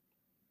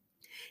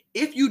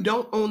 If you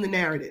don't own the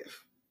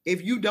narrative,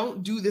 if you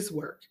don't do this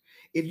work,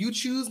 if you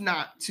choose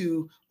not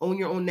to own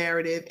your own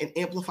narrative and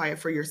amplify it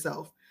for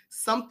yourself,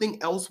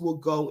 something else will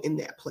go in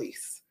that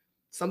place.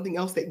 Something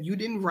else that you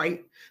didn't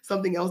write,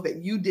 something else that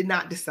you did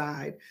not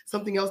decide,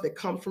 something else that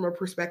comes from a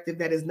perspective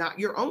that is not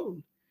your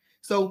own.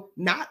 So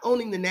not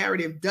owning the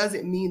narrative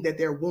doesn't mean that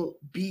there won't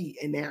be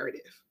a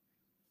narrative.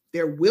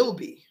 There will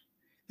be.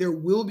 There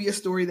will be a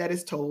story that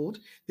is told.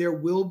 There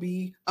will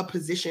be a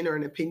position or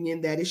an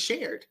opinion that is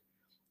shared.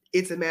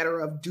 It's a matter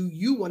of, do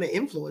you want to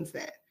influence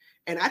that?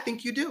 And I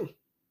think you do.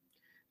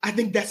 I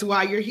think that's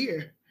why you're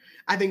here.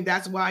 I think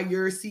that's why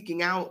you're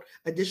seeking out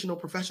additional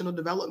professional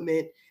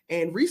development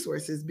and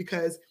resources,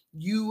 because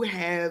you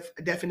have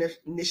a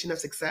definition of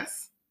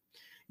success.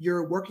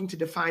 You're working to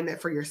define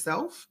that for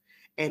yourself,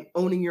 and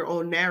owning your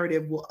own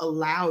narrative will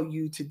allow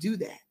you to do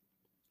that.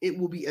 It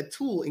will be a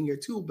tool in your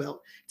tool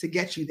belt to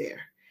get you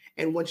there.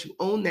 And once you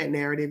own that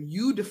narrative,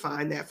 you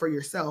define that for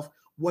yourself.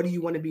 What do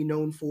you want to be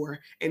known for?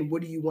 And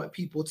what do you want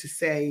people to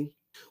say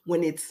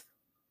when it's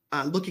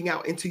looking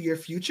out into your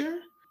future?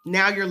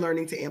 Now you're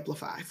learning to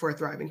amplify for a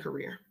thriving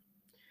career.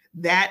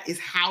 That is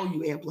how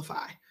you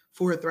amplify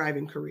for a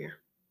thriving career.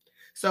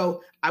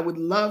 So I would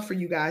love for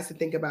you guys to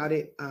think about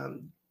it.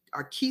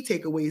 Our key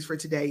takeaways for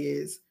today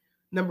is,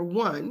 number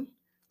one,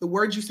 the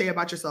words you say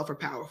about yourself are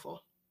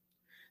powerful.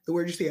 The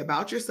words you say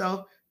about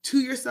yourself to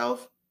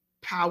yourself,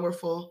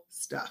 powerful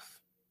stuff.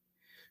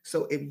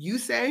 So if you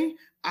say,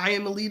 I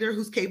am a leader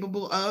who's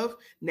capable of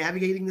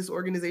navigating this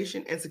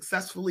organization and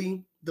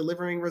successfully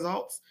delivering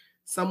results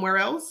somewhere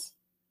else,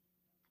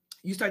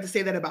 you start to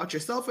say that about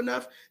yourself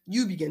enough,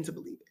 you begin to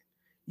believe it.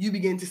 You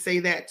begin to say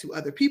that to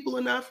other people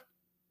enough,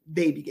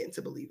 they begin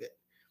to believe it.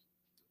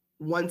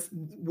 Once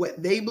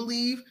what they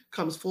believe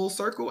comes full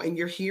circle and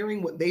you're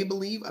hearing what they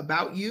believe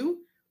about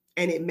you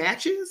and it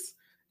matches,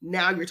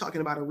 now you're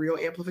talking about a real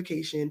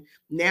amplification.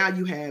 Now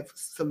you have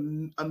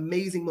some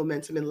amazing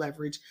momentum and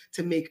leverage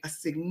to make a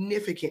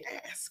significant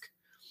ask,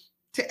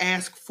 to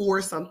ask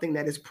for something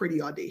that is pretty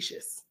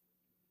audacious.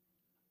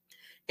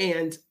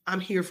 And I'm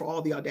here for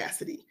all the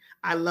audacity.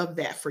 I love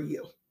that for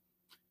you.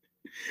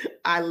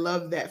 I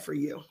love that for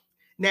you.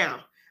 Now,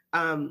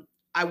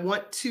 I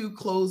want to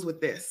close with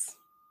this.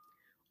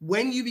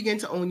 When you begin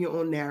to own your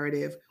own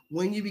narrative,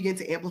 when you begin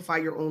to amplify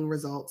your own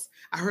results,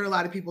 I heard a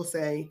lot of people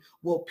say,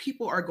 well,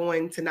 people are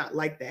going to not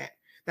like that.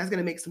 That's going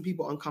to make some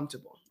people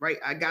uncomfortable, right?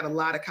 I got a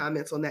lot of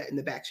comments on that in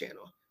the back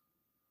channel.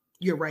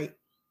 You're right.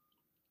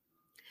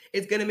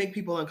 It's going to make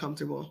people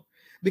uncomfortable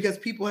because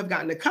people have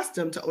gotten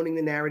accustomed to owning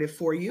the narrative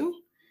for you.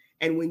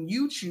 And when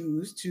you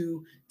choose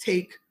to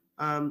take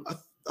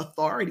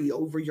authority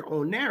over your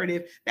own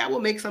narrative, that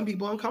will make some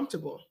people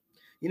uncomfortable.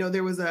 You know,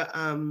 there was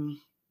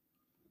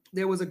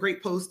a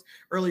great post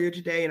earlier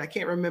today, and I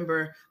can't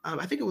remember.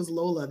 I think it was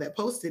Lola that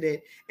posted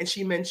it, and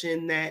she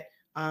mentioned that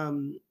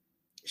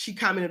she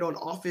commented on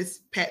office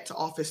pet to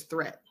office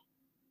threat,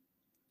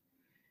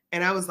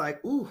 and I was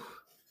like, ooh.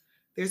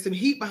 There's some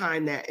heat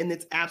behind that, and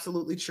it's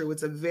absolutely true.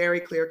 It's a very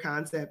clear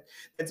concept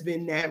that's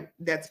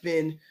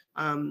been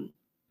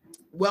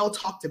well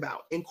talked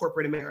about in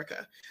corporate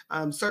America,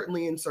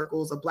 certainly in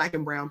circles of Black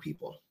and brown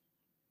people,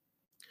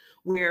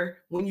 where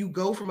when you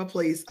go from a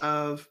place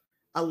of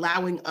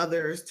allowing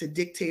others to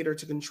dictate or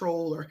to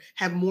control or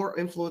have more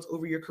influence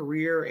over your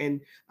career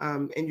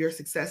and your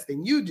success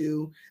than you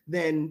do,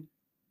 then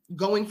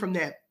going from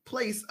that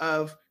place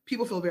of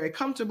people feel very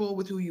comfortable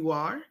with who you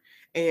are,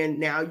 and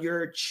now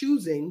you're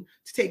choosing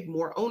to take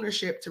more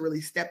ownership to really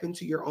step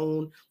into your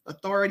own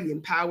authority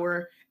and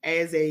power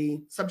as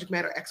a subject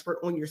matter expert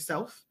on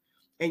yourself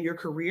and your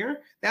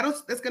career,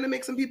 that's going to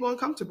make some people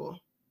uncomfortable.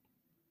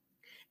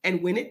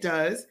 And when it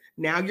does,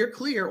 now you're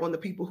clear on the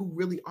people who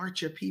really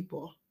aren't your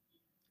people.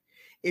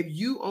 If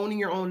you owning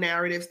your own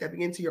narrative,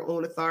 stepping into your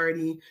own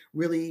authority,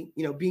 really,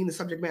 being the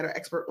subject matter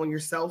expert on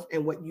yourself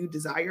and what you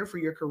desire for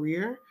your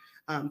career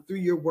through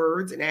your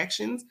words and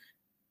actions,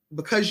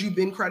 because you've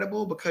been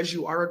credible, because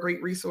you are a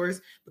great resource,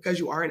 because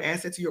you are an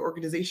asset to your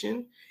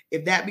organization,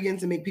 if that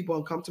begins to make people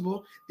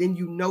uncomfortable, then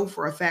you know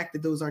for a fact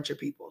that those aren't your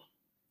people.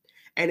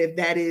 And if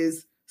that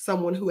is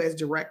someone who has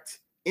direct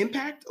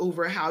impact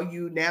over how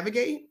you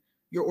navigate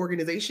your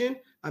organization,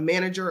 a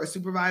manager, a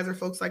supervisor,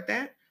 folks like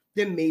that,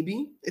 then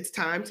maybe it's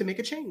time to make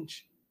a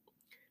change.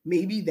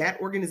 Maybe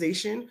that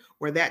organization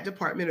or that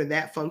department or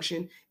that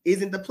function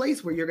isn't the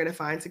place where you're going to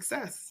find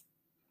success.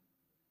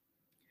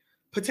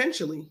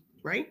 Potentially,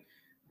 right?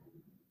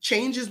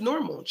 Change is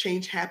normal.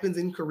 Change happens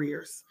in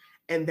careers,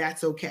 and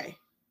that's okay.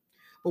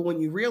 But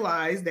when you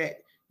realize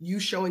that you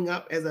showing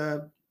up as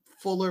a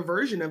fuller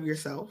version of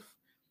yourself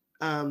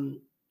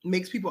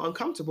makes people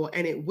uncomfortable,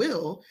 and it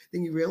will,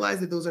 then you realize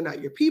that those are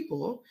not your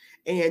people.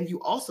 And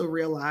you also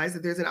realize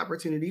that there's an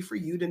opportunity for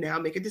you to now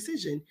make a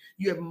decision.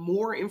 You have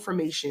more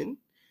information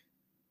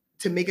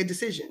to make a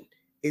decision.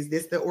 Is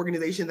this the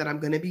organization that I'm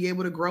going to be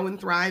able to grow and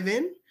thrive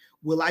in?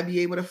 Will I be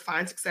able to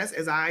find success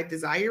as I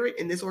desire it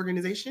in this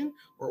organization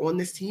or on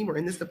this team or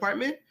in this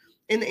department?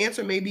 And the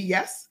answer may be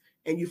yes,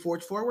 and you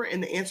forge forward.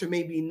 And the answer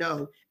may be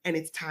no, and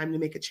it's time to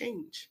make a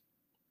change.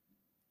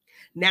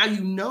 Now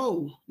you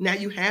know, now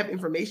you have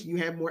information, you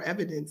have more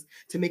evidence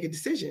to make a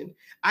decision.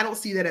 I don't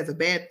see that as a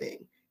bad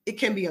thing. It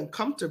can be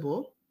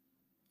uncomfortable.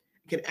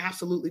 It can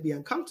absolutely be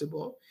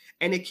uncomfortable,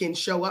 and it can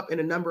show up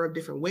in a number of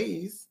different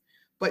ways.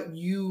 But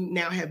you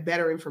now have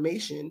better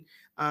information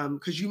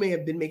because you may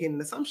have been making an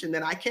assumption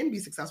that I can be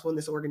successful in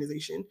this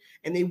organization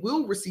and they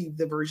will receive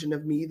the version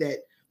of me that,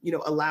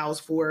 allows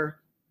for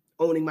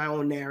owning my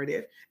own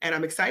narrative. And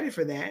I'm excited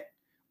for that.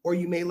 Or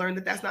you may learn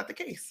that that's not the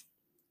case.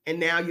 And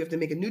now you have to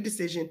make a new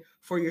decision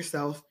for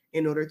yourself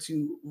in order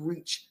to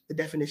reach the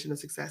definition of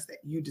success that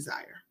you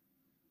desire.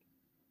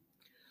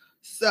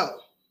 So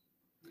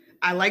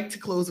I like to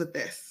close with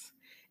this.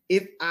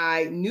 If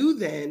I knew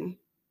then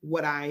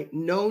what I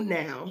know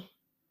now,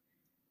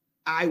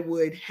 I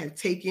would have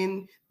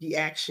taken the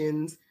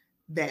actions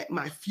that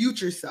my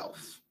future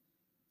self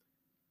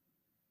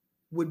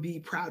would be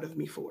proud of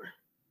me for.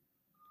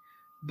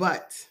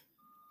 but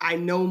I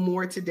know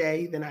more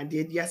today than I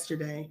did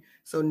yesterday.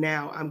 So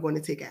now I'm going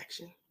to take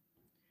action.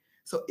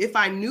 So if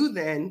I knew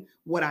then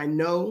what I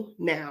know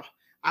now,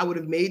 I would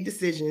have made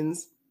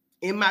decisions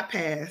in my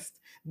past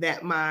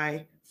that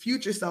my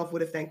future self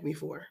would have thanked me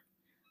for.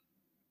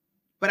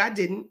 But I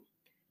didn't.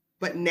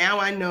 But now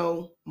I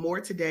know more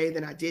today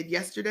than I did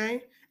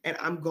yesterday, and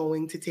I'm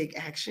going to take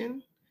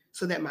action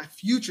so that my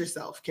future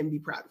self can be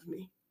proud of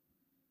me.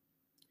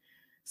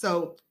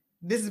 So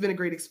this has been a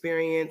great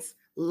experience.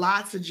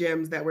 Lots of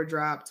gems that were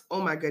dropped.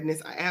 Oh my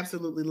goodness. I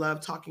absolutely love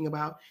talking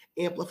about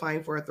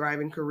amplifying for a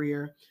thriving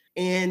career.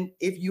 And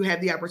if you have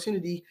the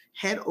opportunity,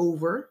 head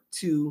over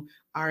to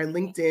our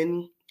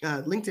LinkedIn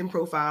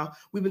profile.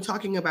 We've been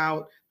talking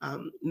about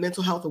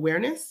mental health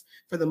awareness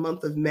for the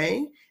month of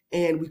May.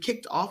 And we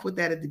kicked off with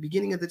that at the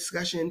beginning of the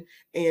discussion.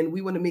 And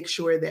we want to make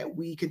sure that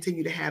we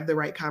continue to have the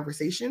right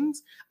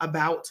conversations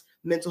about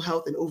mental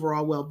health and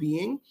overall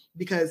well-being,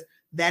 because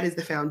that is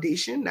the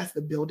foundation. That's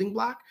the building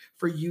block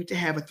for you to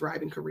have a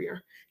thriving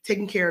career.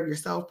 Taking care of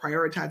yourself,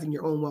 prioritizing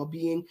your own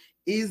well-being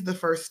is the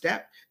first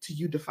step to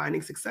you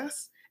defining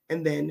success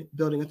and then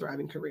building a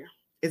thriving career.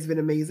 It's been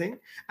amazing.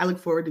 I look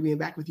forward to being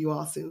back with you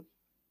all soon.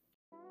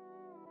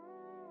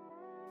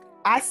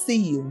 I see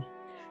you.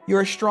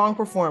 You're a strong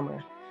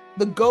performer,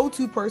 the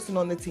go-to person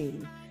on the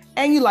team,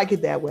 and you like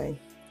it that way.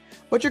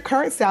 But your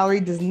current salary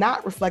does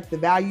not reflect the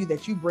value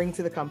that you bring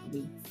to the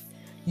company.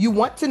 You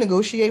want to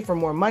negotiate for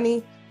more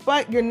money,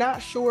 but you're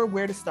not sure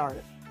where to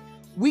start.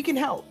 We can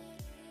help.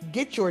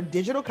 Get your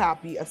digital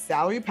copy of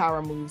Salary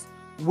Power Moves,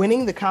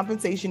 Winning the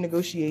Compensation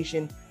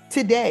Negotiation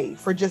today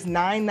for just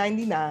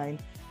 $9.99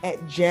 at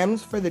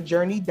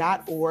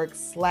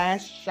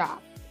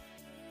gemsforthejourney.org/shop.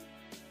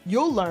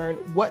 You'll learn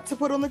what to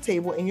put on the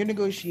table in your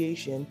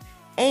negotiation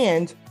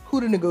and who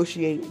to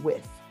negotiate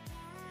with.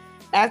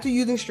 After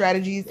using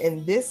strategies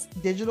in this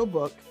digital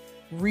book,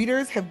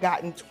 readers have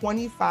gotten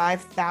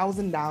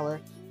 $25,000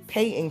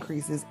 pay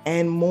increases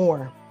and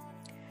more.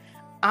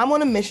 I'm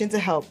on a mission to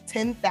help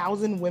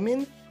 10,000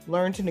 women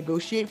learn to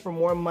negotiate for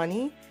more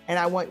money, and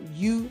I want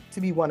you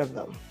to be one of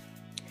them.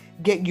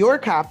 Get your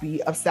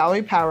copy of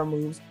Salary Power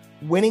Moves,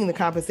 Winning the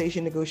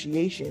Compensation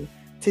Negotiation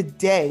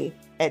today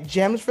at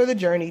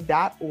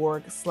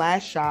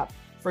gemsforthejourney.org/shop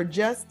for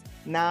just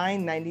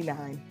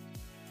 $9.99.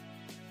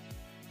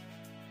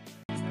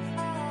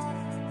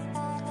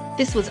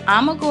 This was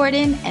Amma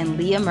Gordon and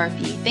Leah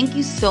Murphy. Thank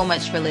you so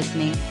much for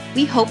listening.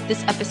 We hope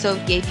this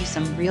episode gave you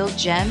some real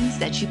gems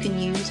that you can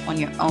use on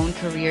your own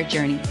career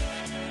journey.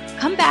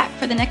 Come back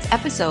for the next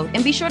episode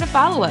and be sure to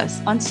follow us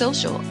on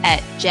social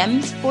at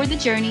Gems for the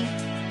Journey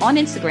on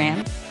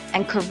Instagram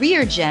and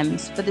Career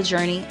Gems for the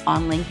Journey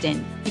on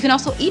LinkedIn. You can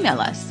also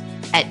email us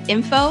at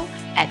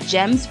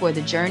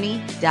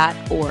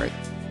info@gemsforthejourney.org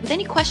with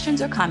any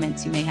questions or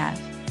comments you may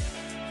have.